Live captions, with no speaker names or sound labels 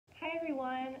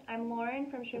I'm Lauren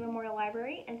from Schuh Memorial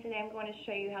Library, and today I'm going to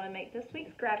show you how to make this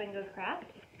week's Grab and Go craft.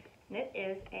 And it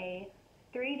is a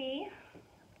 3D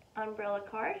umbrella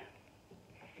card.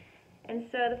 And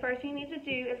so the first thing you need to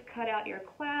do is cut out your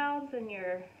clouds and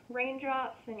your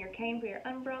raindrops and your cane for your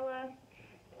umbrella,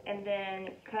 and then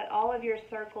cut all of your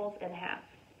circles in half.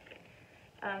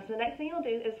 So the next thing you'll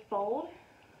do is fold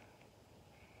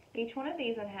each one of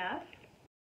these in half.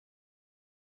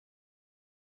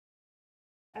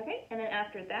 Okay, and then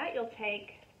after that you'll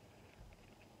take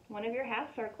one of your half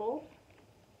circles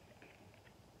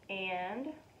and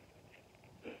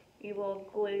you will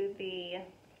glue the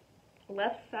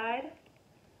left side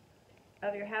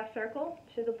of your half circle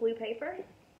to the blue paper.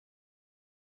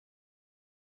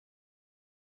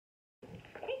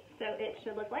 Okay, so it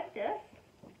should look like this.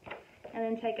 And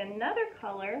then take another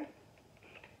color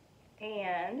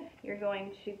and you're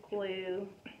going to glue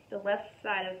the left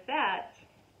side of that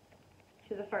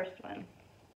to the first one.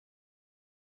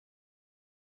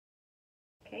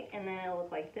 Okay, and then it'll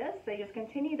look like this. So you just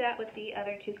continue that with the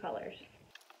other two colors.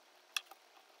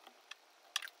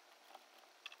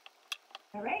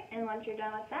 Alright, and once you're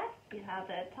done with that, you have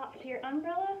the top to your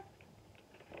umbrella.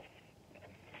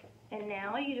 And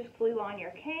now you just glue on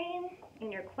your cane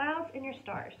and your clouds and your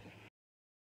stars.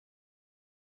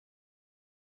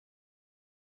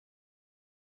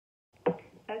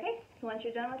 Okay, so once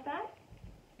you're done with that,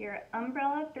 your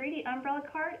 3D umbrella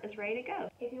card is ready to go.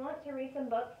 If you want to read some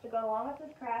books to go along with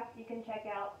this craft, you can check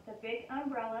out The Big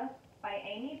Umbrella by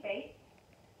Amy Bates.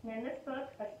 And in this book,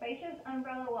 a spacious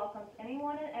umbrella welcomes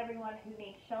anyone and everyone who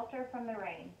needs shelter from the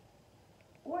rain.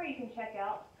 Or you can check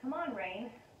out Come On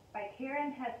Rain by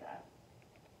Karen Hessa.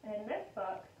 And in this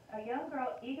book, a young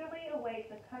girl eagerly awaits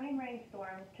a coming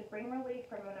rainstorm to bring relief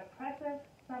from an oppressive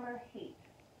summer heat.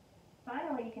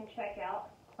 Finally, you can check out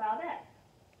Cloudette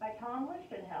by Tom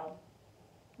Lichtenheld.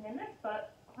 And in this book,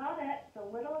 Cloudette, the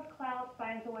littlest cloud,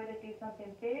 finds a way to do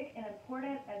something big and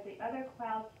important as the other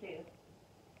clouds do.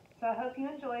 So I hope you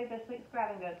enjoyed this week's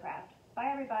Grab and Go craft. Bye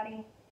everybody!